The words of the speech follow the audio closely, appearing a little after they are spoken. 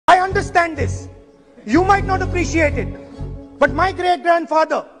understand this. You might not appreciate it, but my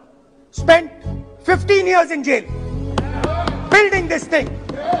great-grandfather spent 15 years in jail building this thing.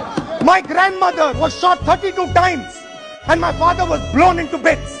 My grandmother was shot 32 times and my father was blown into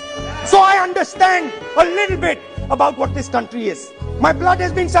bits. So I understand a little bit about what this country is. My blood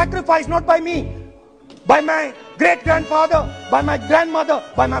has been sacrificed, not by me, by my great-grandfather, by my grandmother,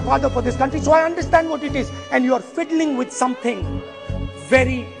 by my father for this country. So I understand what it is. And you are fiddling with something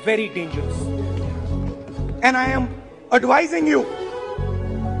very, very dangerous. And I am advising you,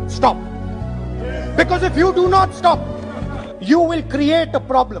 stop. Because if you do not stop, you will create a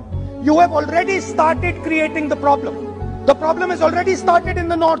problem. You have already started creating the problem. The problem has already started in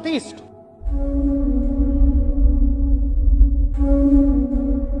the Northeast.